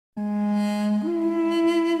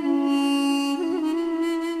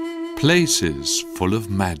Places full of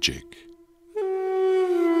magic.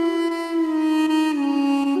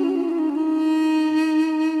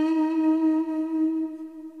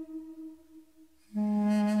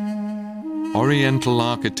 Oriental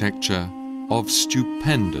architecture of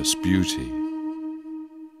stupendous beauty.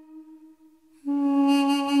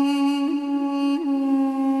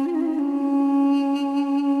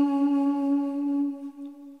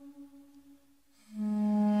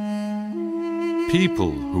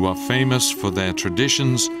 People who are famous for their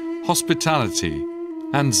traditions, hospitality,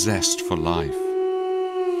 and zest for life.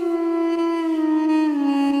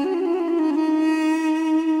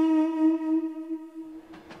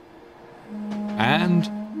 And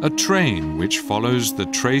a train which follows the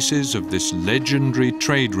traces of this legendary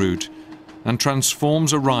trade route and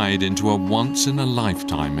transforms a ride into a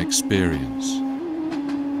once-in-a-lifetime experience.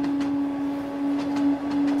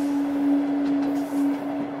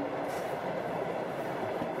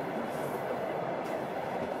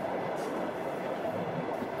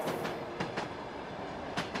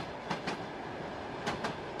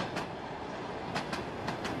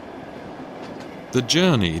 The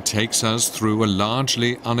journey takes us through a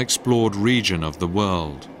largely unexplored region of the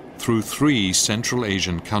world, through 3 Central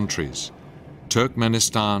Asian countries: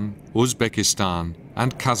 Turkmenistan, Uzbekistan,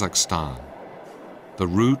 and Kazakhstan. The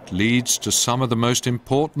route leads to some of the most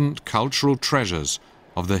important cultural treasures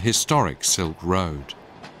of the historic Silk Road.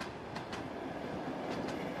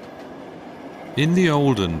 In the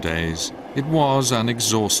olden days, it was an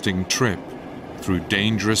exhausting trip through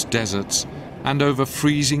dangerous deserts and over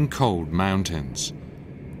freezing cold mountains.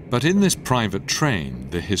 But in this private train,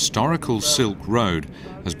 the historical Silk Road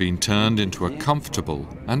has been turned into a comfortable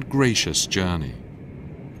and gracious journey.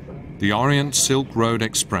 The Orient Silk Road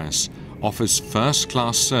Express offers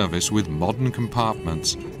first-class service with modern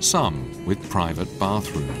compartments, some with private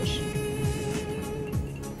bathrooms.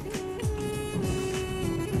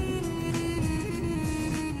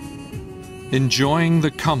 Enjoying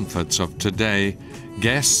the comforts of today,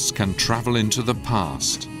 guests can travel into the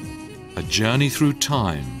past, a journey through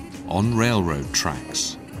time on railroad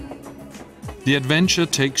tracks. The adventure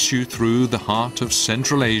takes you through the heart of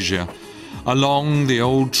Central Asia, along the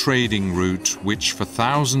old trading route which for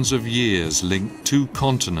thousands of years linked 2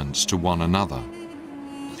 continents to one another,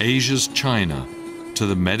 Asia's China to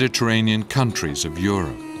the Mediterranean countries of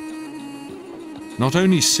Europe. Not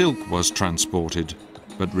only silk was transported,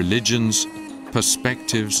 but religions,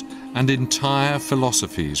 perspectives, and entire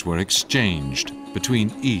philosophies were exchanged between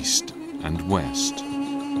East and West.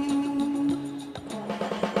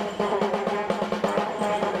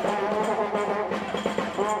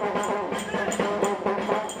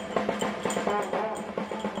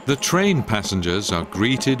 The train passengers are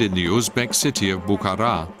greeted in the Uzbek city of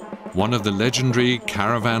Bukhara, one of the legendary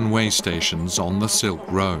caravan way stations on the Silk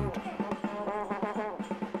Road.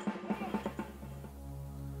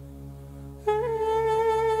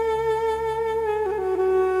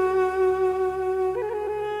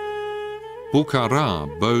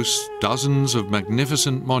 Bukhara boasts dozens of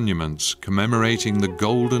magnificent monuments commemorating the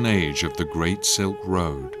golden age of the Great Silk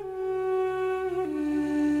Road.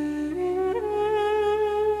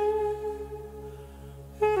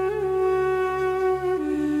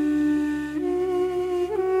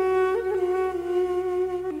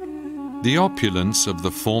 The opulence of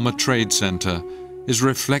the former trade center is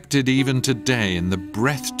reflected even today in the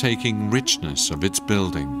breathtaking richness of its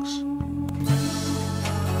buildings.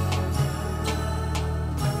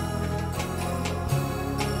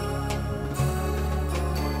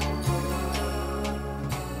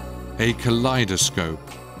 A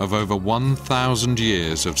kaleidoscope of over 1,000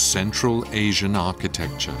 years of Central Asian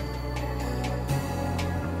architecture.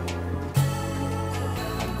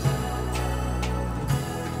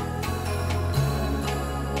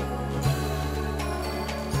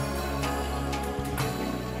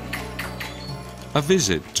 A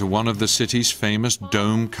visit to one of the city's famous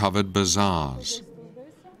dome-covered bazaars.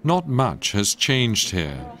 Not much has changed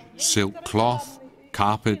here. Silk cloth,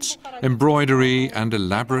 carpets, embroidery, and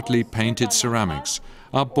elaborately painted ceramics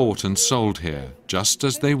are bought and sold here, just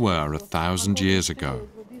as they were 1,000 years ago.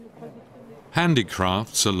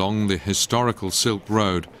 Handicrafts along the historical Silk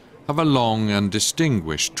Road have a long and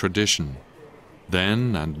distinguished tradition.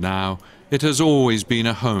 Then and now, it has always been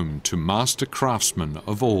a home to master craftsmen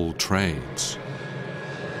of all trades.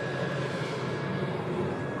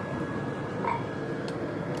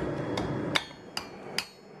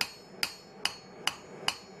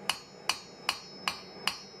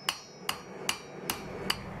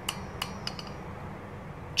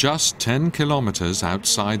 Just 10 kilometers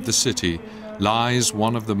outside the city lies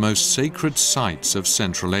one of the most sacred sites of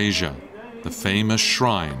Central Asia, the famous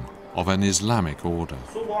shrine of an Islamic order.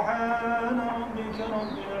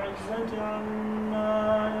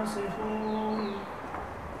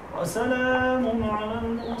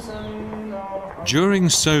 During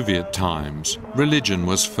Soviet times, religion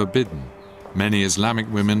was forbidden. Many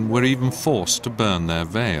Islamic women were even forced to burn their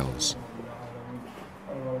veils.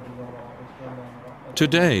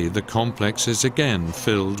 Today, the complex is again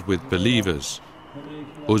filled with believers.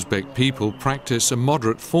 Uzbek people practice a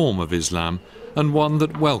moderate form of Islam and one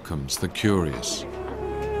that welcomes the curious.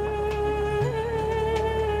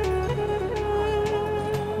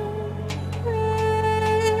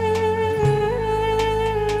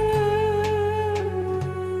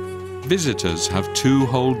 Visitors have 2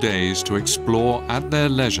 whole days to explore at their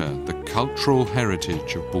leisure the cultural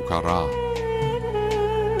heritage of Bukhara.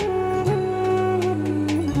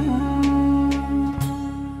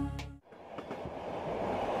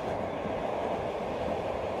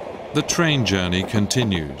 The train journey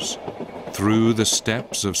continues through the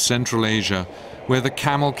steppes of Central Asia, where the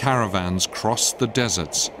camel caravans cross the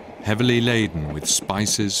deserts, heavily laden with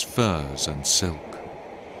spices, furs and silk.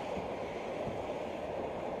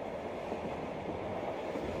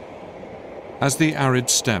 As the arid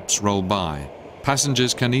steppes roll by,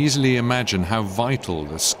 passengers can easily imagine how vital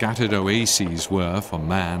the scattered oases were for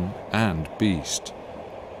man and beast.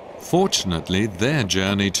 Fortunately, their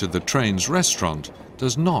journey to the train's restaurant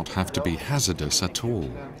does not have to be hazardous at all.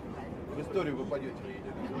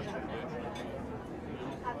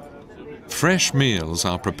 Fresh meals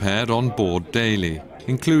are prepared on board daily,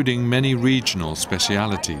 including many regional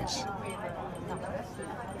specialities.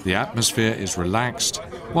 The atmosphere is relaxed.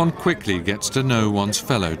 One quickly gets to know one's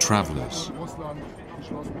fellow travelers.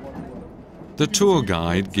 The tour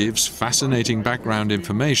guide gives fascinating background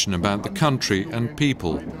information about the country and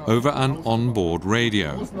people over an onboard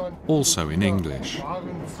radio, also in English.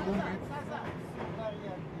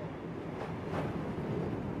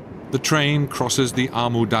 The train crosses the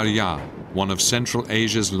Amu Darya, one of Central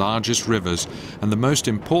Asia's largest rivers and the most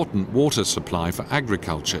important water supply for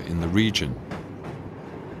agriculture in the region.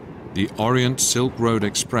 The Orient Silk Road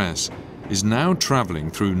Express is now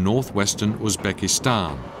traveling through northwestern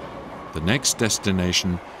Uzbekistan. The next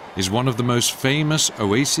destination is one of the most famous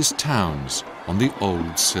oasis towns on the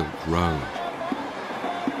old Silk Road.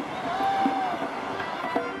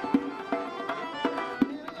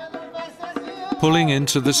 Pulling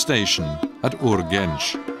into the station at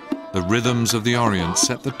Urgench, the rhythms of the Orient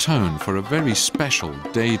set the tone for a very special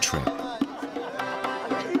day trip.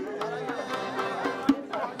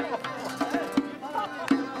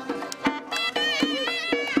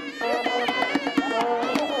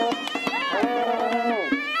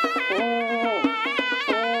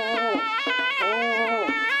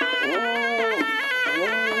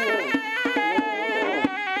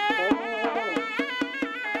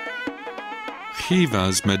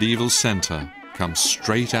 Khiva's medieval centre comes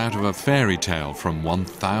straight out of a fairy tale from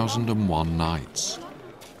 1001 Nights.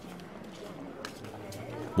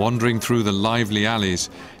 Wandering through the lively alleys,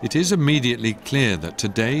 it is immediately clear that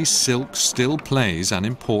today silk still plays an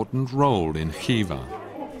important role in Khiva.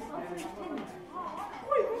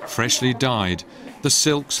 Freshly dyed, the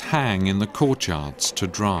silks hang in the courtyards to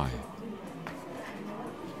dry.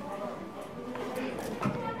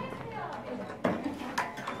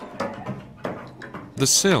 The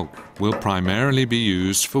silk will primarily be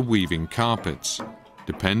used for weaving carpets.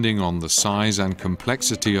 Depending on the size and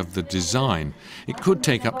complexity of the design, it could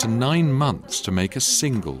take up to 9 months to make a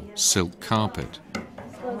single silk carpet.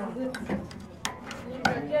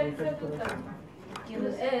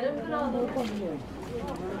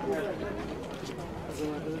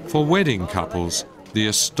 For wedding couples, the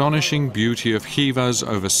astonishing beauty of Khiva's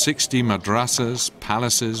over 60 madrasas,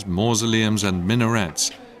 palaces, mausoleums and minarets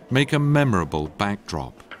make a memorable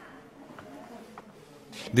backdrop.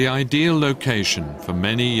 The ideal location for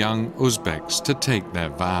many young Uzbeks to take their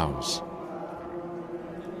vows.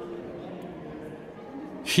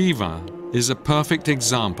 Khiva is a perfect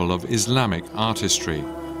example of Islamic artistry.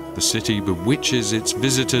 The city bewitches its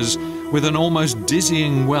visitors with an almost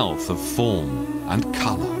dizzying wealth of form and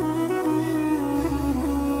color.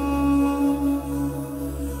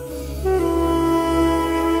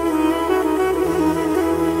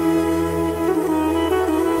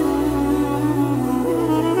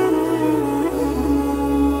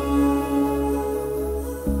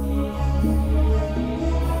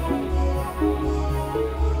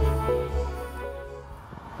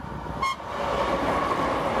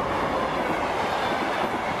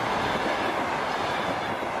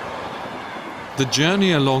 The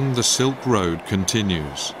journey along the Silk Road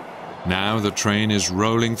continues. Now the train is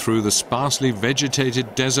rolling through the sparsely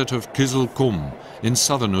vegetated desert of Kızılkum in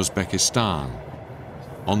southern Uzbekistan.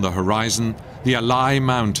 On the horizon, the Alai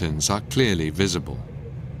Mountains are clearly visible.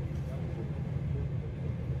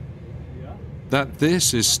 That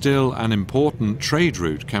this is still an important trade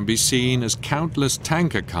route can be seen as countless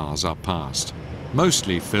tanker cars are passed,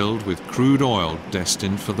 mostly filled with crude oil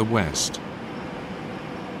destined for the West.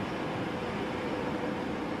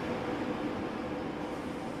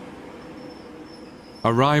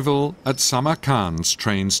 Arrival at Samarkand's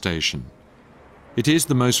train station. It is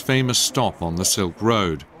the most famous stop on the Silk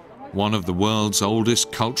Road, one of the world's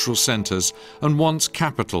oldest cultural centers and once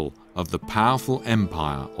capital of the powerful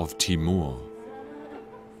empire of Timur.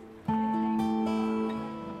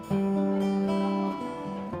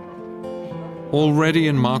 Already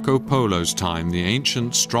in Marco Polo's time, the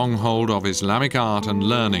ancient stronghold of Islamic art and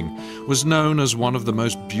learning was known as one of the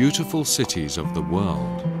most beautiful cities of the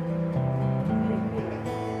world.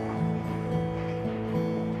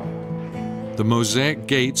 The mosaic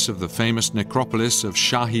gates of the famous necropolis of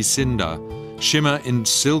Shahi Sinda shimmer in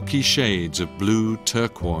silky shades of blue,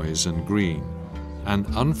 turquoise and green, an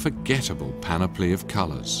unforgettable panoply of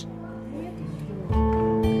colors.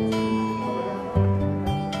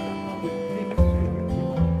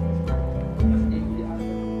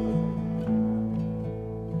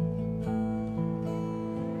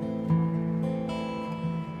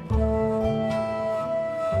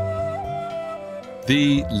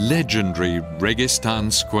 The legendary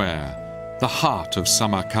Registan Square, the heart of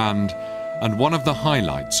Samarkand and one of the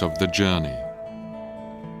highlights of the journey.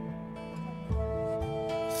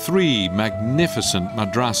 3 magnificent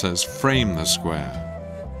madrasas frame the square.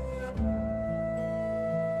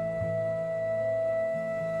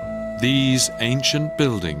 These ancient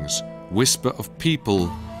buildings whisper of people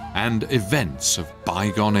and events of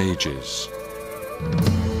bygone ages.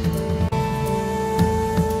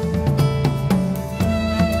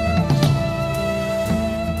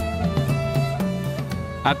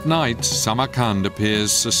 At night, Samarkand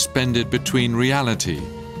appears suspended between reality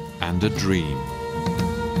and a dream.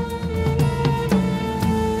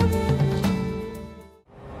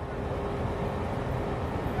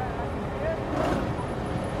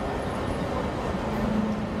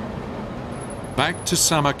 Back to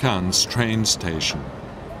Samarkand's train station.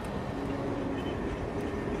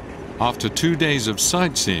 After 2 days of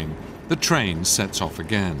sightseeing, the train sets off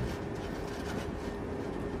again.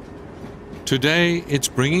 Today, it's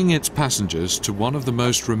bringing its passengers to one of the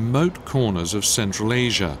most remote corners of Central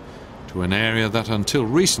Asia, to an area that until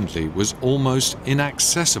recently was almost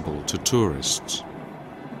inaccessible to tourists.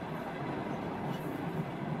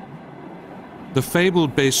 The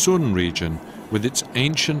fabled Baysun region, with its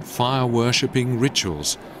ancient fire-worshipping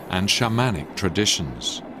rituals and shamanic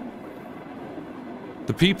traditions.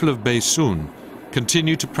 The people of Baysun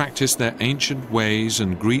continue to practice their ancient ways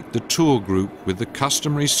and greet the tour group with the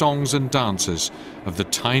customary songs and dances of the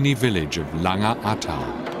tiny village of Langa Atal.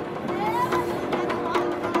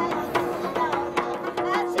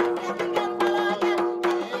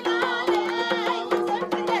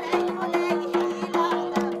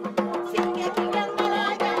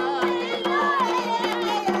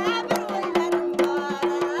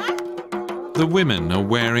 The women are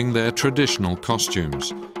wearing their traditional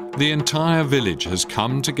costumes. The entire village has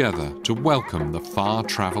come together to welcome the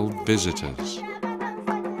far-traveled visitors.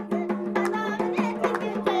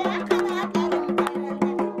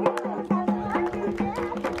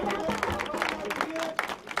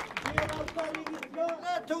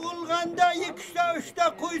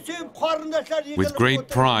 With great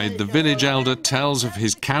pride, the village elder tells of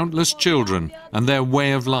his countless children and their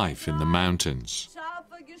way of life in the mountains.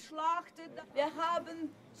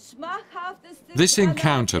 This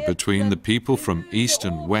encounter between the people from East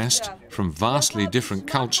and West, from vastly different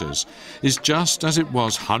cultures, is just as it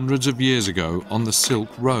was hundreds of years ago on the Silk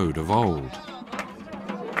Road of old.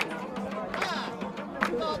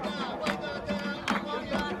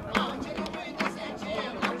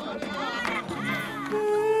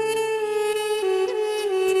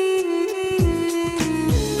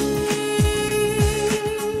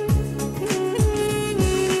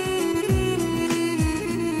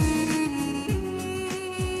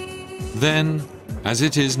 Then, as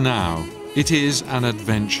it is now, it is an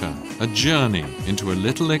adventure, a journey into a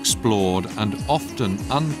little explored and often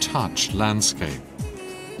untouched landscape.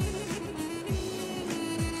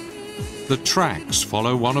 The tracks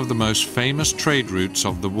follow one of the most famous trade routes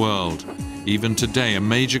of the world, even today a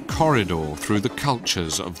major corridor through the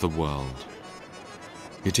cultures of the world.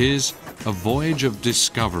 It is a voyage of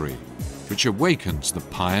discovery, which awakens the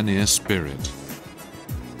pioneer spirit.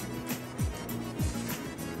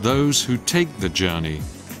 Those who take the journey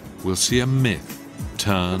will see a myth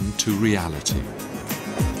turn to reality.